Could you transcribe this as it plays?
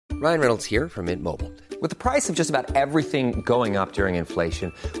Ryan Reynolds here from Mint Mobile. With the price of just about everything going up during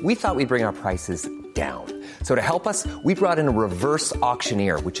inflation, we thought we'd bring our prices down. So to help us, we brought in a reverse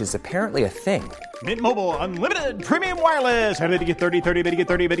auctioneer, which is apparently a thing. Mint Mobile Unlimited Premium Wireless. How to get 30, 30, bit to get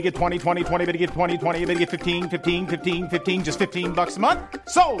 30, bit to get 20, 20, 20, bit to get 20, 20, bit to get 15, 15, 15, 15, just $15 a month?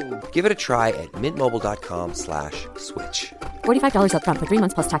 Sold! Give it a try at mintmobile.com/switch. $45 up front for 3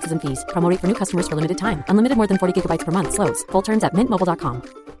 months plus taxes and fees. Promo rate for new customers for limited time. Unlimited more than 40 gigabytes per month. Slows full terms at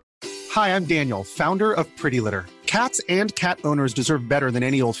mintmobile.com. Hi, I'm Daniel, founder of Pretty Litter. Cats and cat owners deserve better than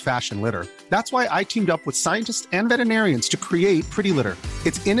any old-fashioned litter. That's why I teamed up with scientists and veterinarians to create Pretty Litter.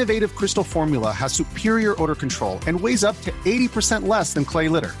 Its innovative crystal formula has superior odor control and weighs up to 80% less than clay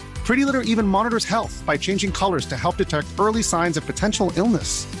litter. Pretty Litter even monitors health by changing colors to help detect early signs of potential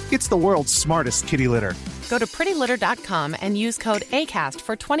illness. It's the world's smartest kitty litter. Go to prettylitter.com and use code ACAST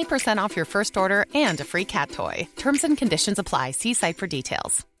for 20% off your first order and a free cat toy. Terms and conditions apply. See site for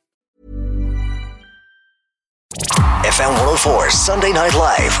details. FM 104 Sunday Night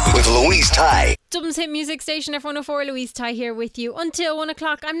Live with Louise Ty. Dublin's hit music station F104, Louise Ty here with you until 1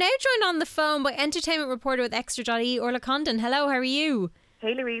 o'clock. I'm now joined on the phone by entertainment reporter with Extra.e, Orla Condon. Hello, how are you?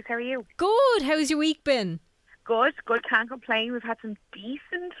 Hey Louise, how are you? Good, how's your week been? Good, can't complain. We've had some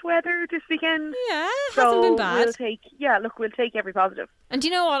decent weather this weekend. Yeah, so hasn't been bad. We'll take every positive. And do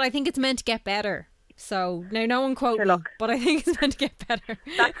you know what? I think it's meant to get better. So, now no one quote Sure, me, look. but I think it's meant to get better.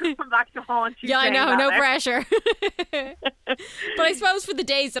 That could come back to haunt you. Yeah, I know, no now. pressure. But I suppose for the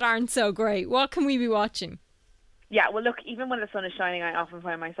days that aren't so great, what can we be watching? Yeah, well look, even when the sun is shining, I often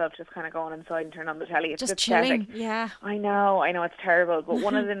find myself just kind of going inside and turning on the telly. It's Just pathetic. chilling, yeah. I know, it's terrible. But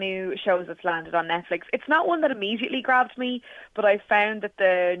one of the new shows that's landed on Netflix, it's not one that immediately grabbed me, but I found that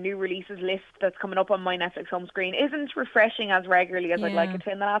the new releases list that's coming up on my Netflix home screen isn't refreshing as regularly as I'd like it to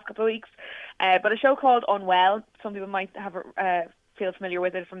in the last couple of weeks. But a show called Unwell, some people might have feel familiar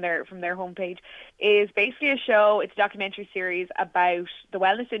with it from their homepage, is basically a show. It's a documentary series about the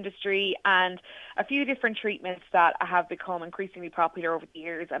wellness industry and a few different treatments that have become increasingly popular over the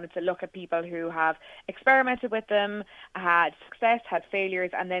years, and it's a look at people who have experimented with them, had success, had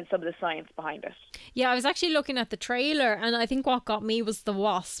failures, and then some of the science behind it. Yeah, I was actually looking at the trailer, and I think what got me was the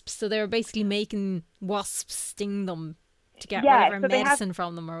wasps. So they were basically making wasps sting them to get whatever medicine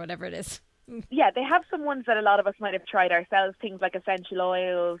from them or whatever it is. Yeah, they have some ones that a lot of us might have tried ourselves, things like essential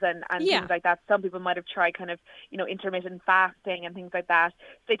oils and things like that. Some people might have tried kind of, intermittent fasting and things like that.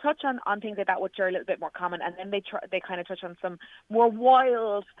 They touch on things like that which are a little bit more common, and then they kind of touch on some more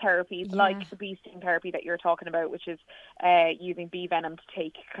wild therapies like the bee sting therapy that you're talking about, which is using bee venom to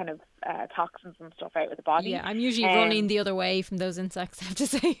take kind of toxins and stuff out of the body. Yeah, I'm usually running the other way from those insects, I have to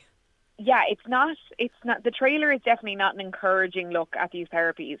say. Yeah, it's not, the trailer is definitely not an encouraging look at these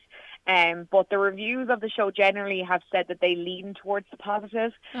therapies. But the reviews of the show generally have said that they lean towards the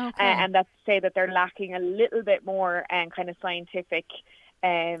positive, and that say that they're lacking a little bit more kind of scientific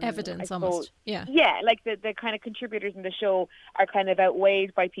evidence, almost. Yeah, like the kind of contributors in the show are kind of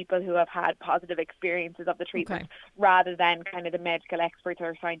outweighed by people who have had positive experiences of the treatment, rather than kind of the medical experts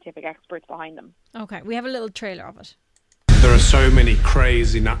or scientific experts behind them. Okay, we have a little trailer of it. There are so many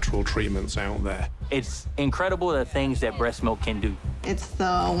crazy natural treatments out there. It's incredible the things that breast milk can do. It's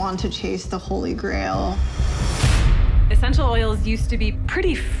the want to chase the holy grail. Essential oils used to be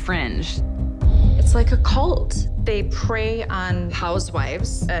pretty fringe. It's like a cult. They prey on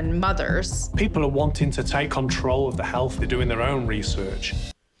housewives and mothers. People are wanting to take control of the health. They're doing their own research.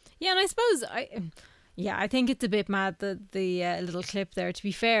 Yeah, and I suppose I think it's a bit mad, the little clip there, to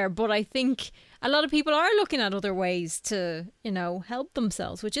be fair, but I think a lot of people are looking at other ways to, help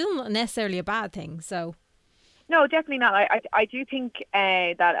themselves, which isn't necessarily a bad thing, so... No, definitely not. I do think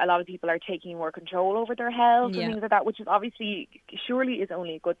that a lot of people are taking more control over their health and things like that, which is obviously, surely is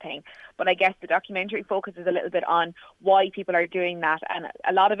only a good thing. But I guess the documentary focuses a little bit on why people are doing that. And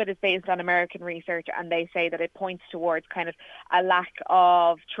a lot of it is based on American research, and they say that it points towards kind of a lack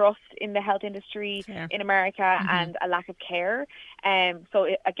of trust in the health industry in America and a lack of care. So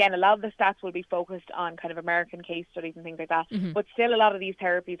again, a lot of the stats will be focused on kind of American case studies and things like that. But still, a lot of these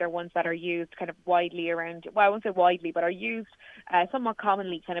therapies are ones that are used kind of widely around, well, I won't say widely, but are used somewhat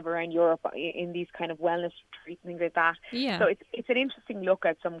commonly kind of around Europe in these kind of wellness retreats and things like that. Yeah. So it's an interesting look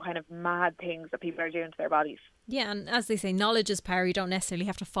at some kind of mad things that people are doing to their bodies. Yeah, and as they say, knowledge is power. You don't necessarily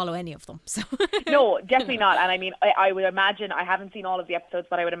have to follow any of them. So No, definitely not. And I mean, I would imagine, I haven't seen all of the episodes,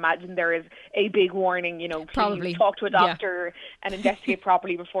 but I would imagine there is a big warning, Probably. please talk to a doctor and investigate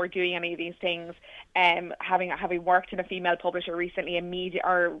properly before doing any of these things. Having worked in a female publisher recently,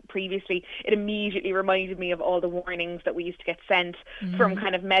 previously, it immediately reminded me of all the warnings that we used to get sent from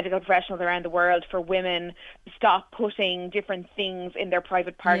kind of medical professionals around the world for women to stop putting different things in their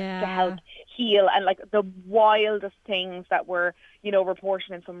private parts to help heal, and like the wildest things that were, you know,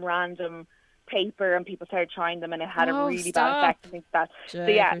 reported in some random paper, and people started trying them and it had a really bad effect and things like that. So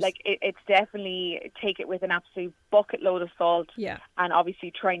yeah, like it's definitely take it with an absolute bucket load of salt, and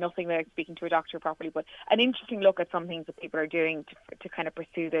obviously try nothing without speaking to a doctor properly, but an interesting look at some things that people are doing to kind of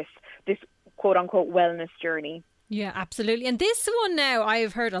pursue this quote unquote wellness journey. Yeah, absolutely. And this one now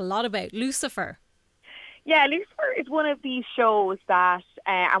I've heard a lot about, Lucifer. Yeah, Lucifer is one of these shows that,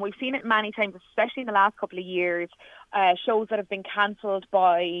 and we've seen it many times, especially in the last couple of years, shows that have been cancelled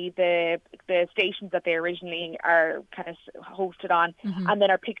by the stations that they originally are kind of hosted on, and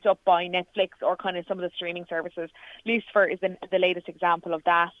then are picked up by Netflix or kind of some of the streaming services. Lucifer is the latest example of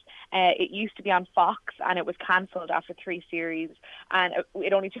that. It used to be on Fox, and it was cancelled after 3 series, and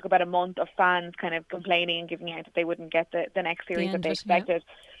it only took about a month of fans kind of complaining and giving out that they wouldn't get the next series that they expected.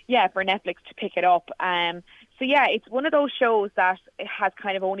 Yeah, for Netflix to pick it up. So yeah, it's one of those shows that has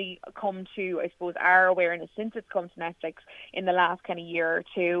kind of only come to, I suppose, our awareness since it's come to Netflix in the last kind of year or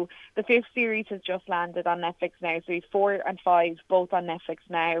two. The 5th series has just landed on Netflix now, so we've 4 and 5 both on Netflix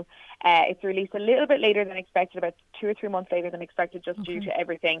now. It's released a little bit later than expected, about 2 or 3 months later than expected, just due to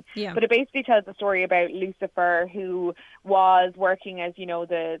everything. Yeah. But it basically tells the story about Lucifer, who was working as, you know,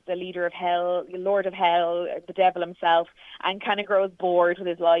 the leader of hell, the Lord of Hell, the devil himself, and kind of grows bored with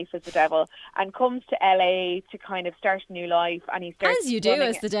his life as the devil, and comes to LA to kind of start a new life. And he starts, as you do,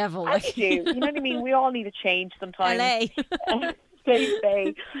 as the devil, as you do. You know what I mean? We all need a change sometimes. LA.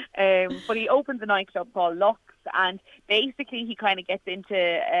 Say. But he opens a nightclub called Lux, and basically he kind of gets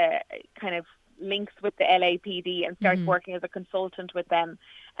into kind of links with the LAPD and starts working as a consultant with them.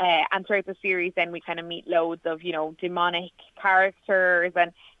 And throughout the series, then we kind of meet loads of, you know, demonic characters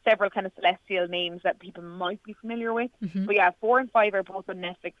and several kind of celestial names that people might be familiar with. But yeah, 4 and 5 are both on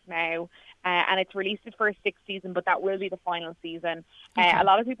Netflix now, and it's released for a 6th season, but that will be the final season. A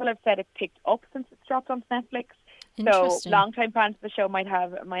lot of people have said it's picked up since it's dropped on Netflix. So long-time fans of the show might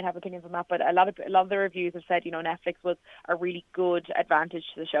have opinions on that, but a lot of the reviews have said, you know, Netflix was a really good advantage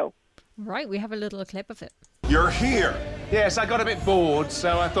to the show. Right, we have a little clip of it. You're here. Yes, I got a bit bored,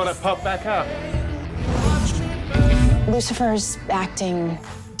 so I thought I'd pop back up. Lucifer's acting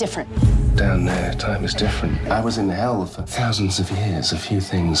different. Down there, time is different. I was in hell for thousands of years. A few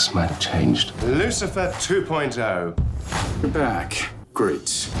things might have changed. Lucifer 2.0. You're back.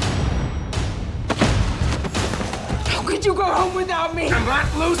 Great. How could you go home without me? I'm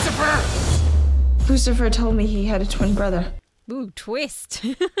not Lucifer! Lucifer told me he had a twin brother. Ooh, twist.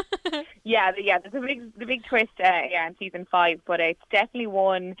 Yeah, there's the big twist in season 5, but it's definitely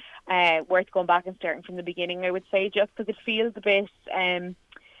one worth going back and starting from the beginning, I would say, just because it feels a bit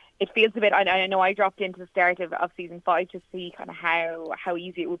I know I dropped into the start of season 5 to see kind of how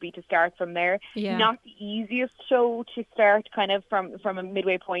easy it would be to start from there. Yeah. Not the easiest show to start kind of from a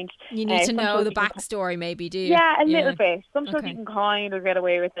midway point. You need to know the backstory maybe, do you? Yeah, a little bit. Sometimes you can kind of get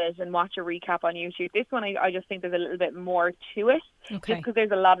away with it and watch a recap on YouTube. This one I just think there's a little bit more to it. Just because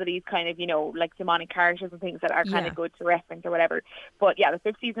there's a lot of these kind of, you know, like demonic characters and things that are kind of good to reference or whatever. But yeah, the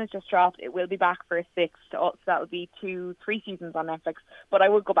 5th season has just dropped. It will be back for a 6th, so that would be 2-3 seasons on Netflix. But I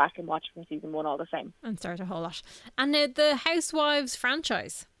would go back and watch from season 1 all the same. And start a whole lot. And the Housewives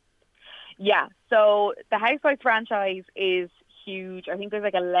franchise. Yeah, so the Housewives franchise is huge. I think there's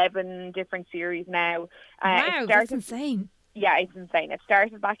like 11 different series now. Wow, that's insane. Yeah, it's insane. It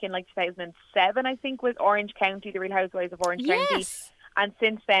started back in like 2007, I think, with Orange County, The Real Housewives of Orange County. And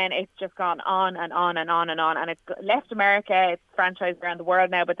since then, it's just gone on and on and on and on. And it's left America. It's franchised around the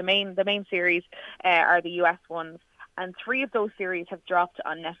world now. But the main series are the US ones. And 3 of those series have dropped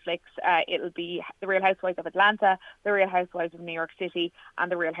on Netflix. It'll be The Real Housewives of Atlanta, The Real Housewives of New York City,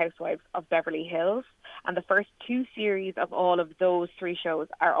 and The Real Housewives of Beverly Hills. And the first 2 series of all of those 3 shows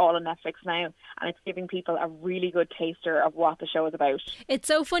are all on Netflix now. And it's giving people a really good taster of what the show is about. It's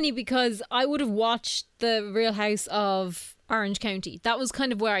so funny because I would have watched The Real House of Orange County. That was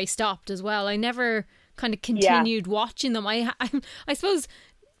kind of where I stopped as well. I never kind of continued watching them. I suppose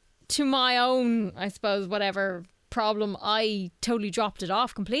to my own, whatever problem, I totally dropped it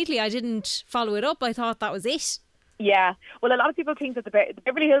off completely. I didn't follow it up. I thought that was it. Yeah, well, a lot of people think that the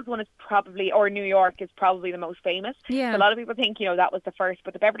Beverly Hills one is probably, or New York is probably the most famous. Yeah. So a lot of people think, you know, that was the first,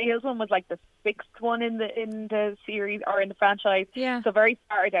 but the Beverly Hills one was like the 6th one in the series or in the franchise. Yeah. So very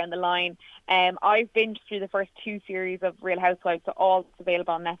far down the line. I've binged through the first 2 series of Real Housewives, so all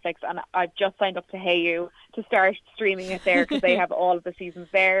available on Netflix, and I've just signed up to Hey You to start streaming it there because they have all of the seasons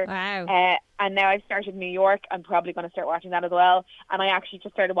there. Wow. And now I've started New York. I'm probably going to start watching that as well. And I actually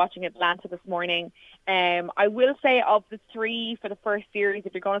just started watching Atlanta this morning. I will say of the 3 for the first series,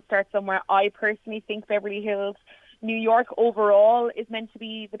 if you're going to start somewhere, I personally think Beverly Hills. New York overall is meant to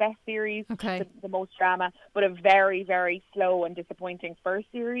be the best series, the most drama, but a very, very slow and disappointing first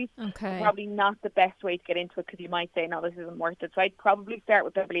series. Probably not the best way to get into it, because you might say, no, this isn't worth it. So I'd probably start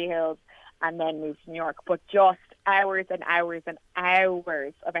with Beverly Hills and then move to New York, but just hours and hours and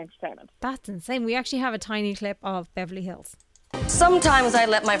hours of entertainment. That's insane. We actually have a tiny clip of Beverly Hills. Sometimes I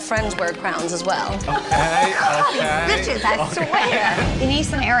let my friends wear crowns as well. Okay. Bitches, I swear.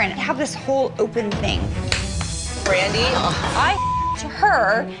 Denise and Aaron have this whole open thing. Brandy, I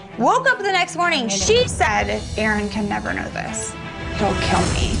her, woke up the next morning. She said, Aaron can never know this. He'll kill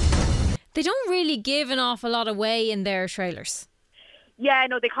me. They don't really give an awful lot away in their trailers. Yeah,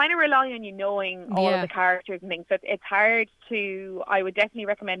 no, they kind of rely on you knowing all of the characters and things. So it's hard to, I would definitely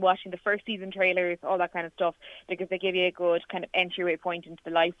recommend watching the first season trailers, all that kind of stuff, because they give you a good kind of entryway point into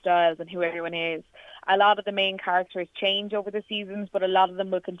the lifestyles and who everyone is. A lot of the main characters change over the seasons, but a lot of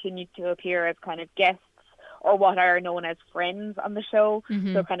them will continue to appear as kind of guests or what are known as friends on the show.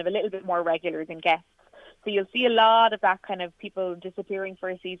 So kind of a little bit more regular than guests. So you'll see a lot of that kind of people disappearing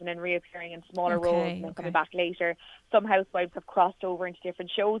for a season and reappearing in smaller roles and then coming back later. Some housewives have crossed over into different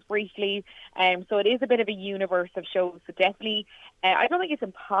shows briefly. So it is a bit of a universe of shows. So definitely, I don't think it's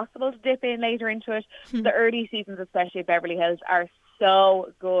impossible to dip in later into it. The early seasons, especially of Beverly Hills, are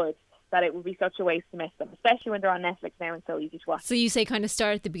so good that it would be such a waste to miss them, especially when they're on Netflix now and so easy to watch. So you say kind of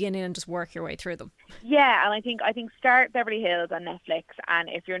start at the beginning and just work your way through them. Yeah, and I think start Beverly Hills on Netflix, and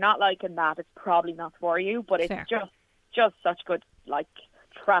if you're not liking that, it's probably not for you, but it's just such good, like,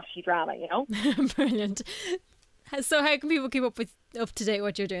 trashy drama, you know? Brilliant. So how can people keep up to date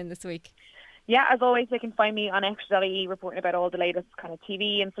what you're doing this week? Yeah, as always, they can find me on extra.ie reporting about all the latest kind of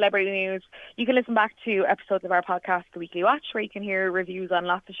TV and celebrity news. You can listen back to episodes of our podcast, The Weekly Watch, where you can hear reviews on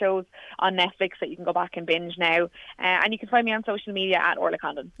lots of shows on Netflix that you can go back and binge now. And you can find me on social media at Orla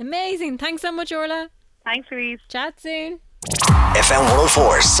Condon. Amazing. Thanks so much, Orla. Thanks, Louise. Chat soon. FM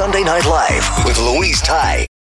 104 Sunday Night Live with Louise Ty.